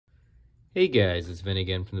Hey guys, it's Vin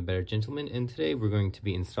again from The Better Gentleman, and today we're going to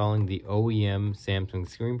be installing the OEM Samsung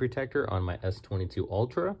screen protector on my S22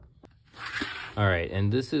 Ultra. Alright, and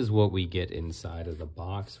this is what we get inside of the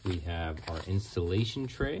box. We have our installation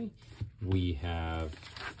tray, we have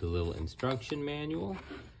the little instruction manual,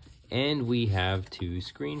 and we have two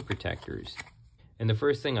screen protectors. And the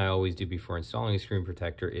first thing I always do before installing a screen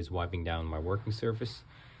protector is wiping down my working surface,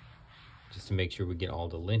 just to make sure we get all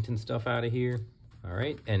the lint and stuff out of here. All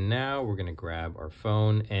right, and now we're gonna grab our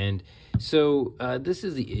phone. And so this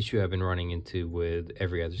is the issue I've been running into with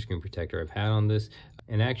every other screen protector I've had on this.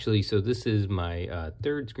 And actually, so this is my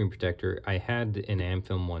third screen protector. I had an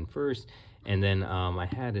amFilm one first, and then I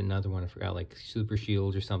had another one, I forgot, like Super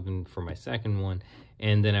Shield or something for my second one.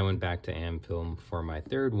 And then I went back to amFilm for my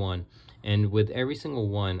third one. And with every single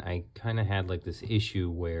one, I kind of had like this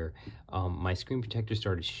issue where my screen protector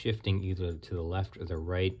started shifting either to the left or the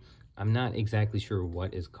right. I'm not exactly sure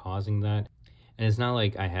what is causing that. And it's not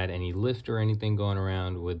like I had any lift or anything going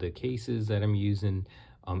around with the cases that I'm using.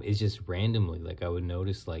 It's just randomly, like I would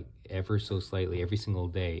notice like ever so slightly every single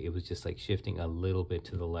day, it was just like shifting a little bit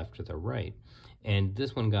to the left or the right. And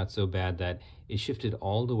this one got so bad that it shifted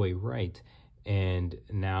all the way right. And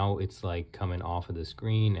now it's like coming off of the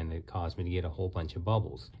screen, and it caused me to get a whole bunch of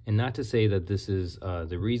bubbles. And not to say that this is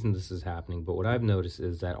the reason this is happening, but what I've noticed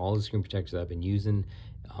is that all the screen protectors I've been using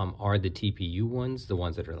are the TPU ones, the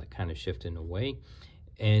ones that are like kind of shifting away.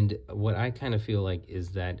 And what I kind of feel like is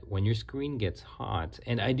that when your screen gets hot,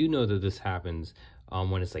 and I do know that this happens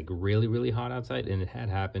when it's like really, really hot outside, and it had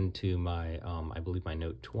happened to my, I believe my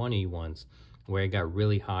Note 20 once, where it got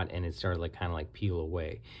really hot and it started like kind of like peel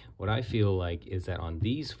away. What I feel like is that on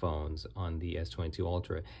these phones, on the S22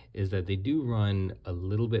 Ultra, is that they do run a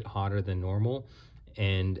little bit hotter than normal.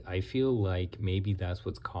 And I feel like maybe that's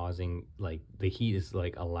what's causing, like the heat is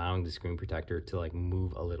like allowing the screen protector to like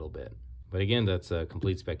move a little bit. But again, that's a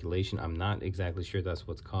complete speculation. I'm not exactly sure that's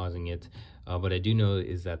what's causing it. But I do know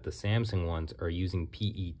is that the Samsung ones are using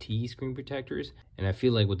PET screen protectors. And I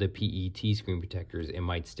feel like with the PET screen protectors, it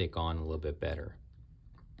might stick on a little bit better.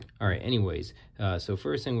 All right, anyways, so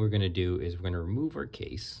first thing we're gonna do is we're gonna remove our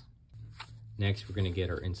case. Next, we're gonna get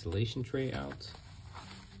our installation tray out.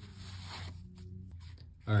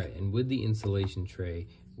 All right, and with the installation tray,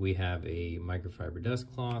 we have a microfiber dust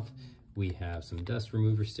cloth, we have some dust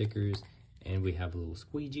remover stickers, and we have a little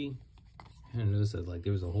squeegee. I noticed that like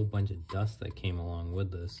there was a whole bunch of dust that came along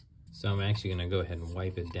with this. So I'm actually gonna go ahead and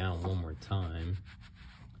wipe it down one more time.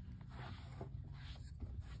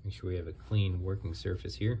 Make sure we have a clean working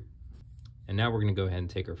surface here. And now we're gonna go ahead and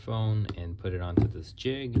take our phone and put it onto this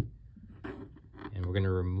jig. And we're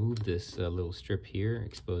gonna remove this little strip here,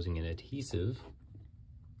 exposing an adhesive.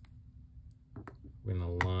 We're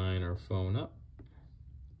gonna line our phone up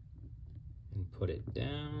and put it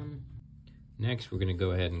down. Next, we're gonna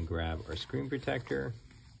go ahead and grab our screen protector.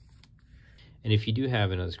 And if you do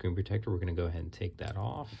have another screen protector, we're gonna go ahead and take that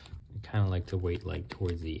off. I kind of like to wait like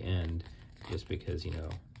towards the end, just because, you know,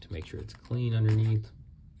 to make sure it's clean underneath.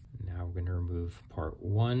 Now we're gonna remove part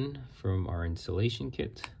one from our installation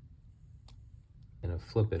kit. Gonna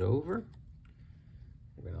flip it over.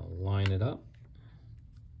 We're gonna line it up.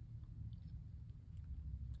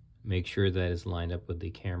 Make sure that it's lined up with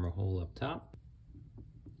the camera hole up top.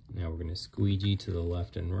 Now we're gonna squeegee to the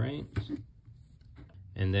left and right.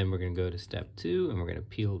 And then we're gonna go to step two, and we're gonna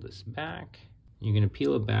peel this back. You're gonna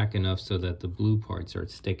peel it back enough so that the blue part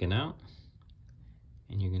starts sticking out.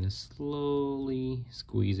 And you're gonna slowly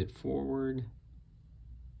squeeze it forward.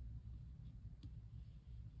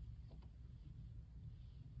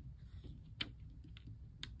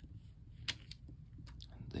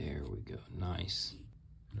 There we go, nice.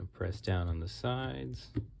 I'm gonna press down on the sides.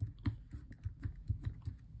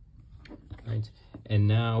 Right, and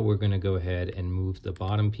now we're gonna go ahead and move the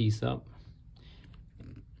bottom piece up.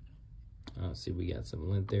 See, we got some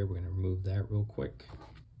lint there. We're gonna remove that real quick.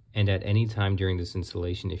 And at any time during this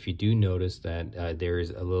installation, if you do notice that there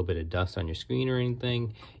is a little bit of dust on your screen or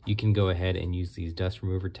anything, you can go ahead and use these dust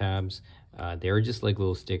remover tabs. They're just like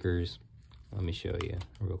little stickers. Let me show you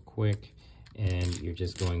real quick. And you're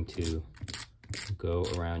just going to go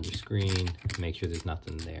around your screen, make sure there's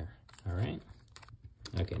nothing there. All right.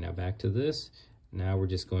 Okay, now back to this. Now we're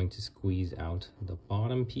just going to squeeze out the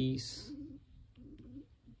bottom piece.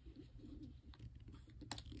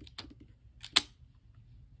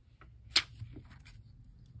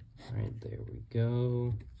 All right, there we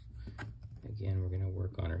go. Again, we're gonna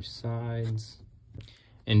work on our sides.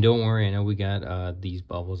 And don't worry, I know we got these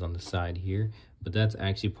bubbles on the side here, but that's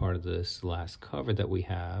actually part of this last cover that we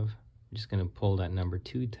have. I'm just gonna pull that number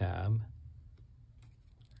 2 tab.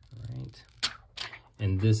 All right.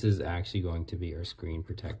 And this is actually going to be our screen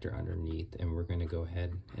protector underneath, and we're going to go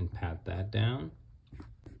ahead and pat that down.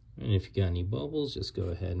 And if you got any bubbles, just go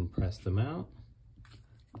ahead and press them out.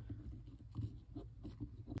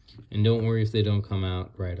 And don't worry if they don't come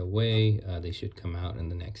out right away. They should come out in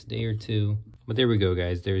the next day or two. But there we go,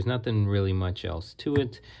 guys. There's nothing really much else to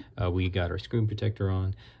it. We got our screen protector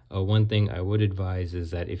on. One thing I would advise is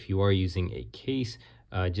that if you are using a case,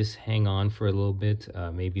 just hang on for a little bit,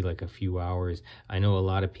 maybe like a few hours. I know a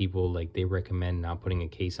lot of people, like, they recommend not putting a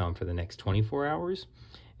case on for the next 24 hours.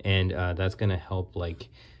 And that's going to help, like,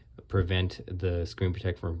 prevent the screen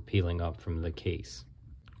protector from peeling up from the case.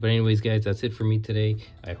 But anyways, guys, that's it for me today.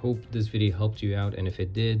 I hope this video helped you out, and if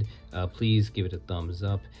it did, please give it a thumbs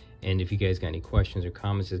up. And if you guys got any questions or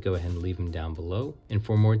comments, just go ahead and leave them down below. And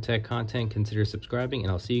for more tech content, consider subscribing,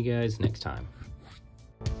 and I'll see you guys next time.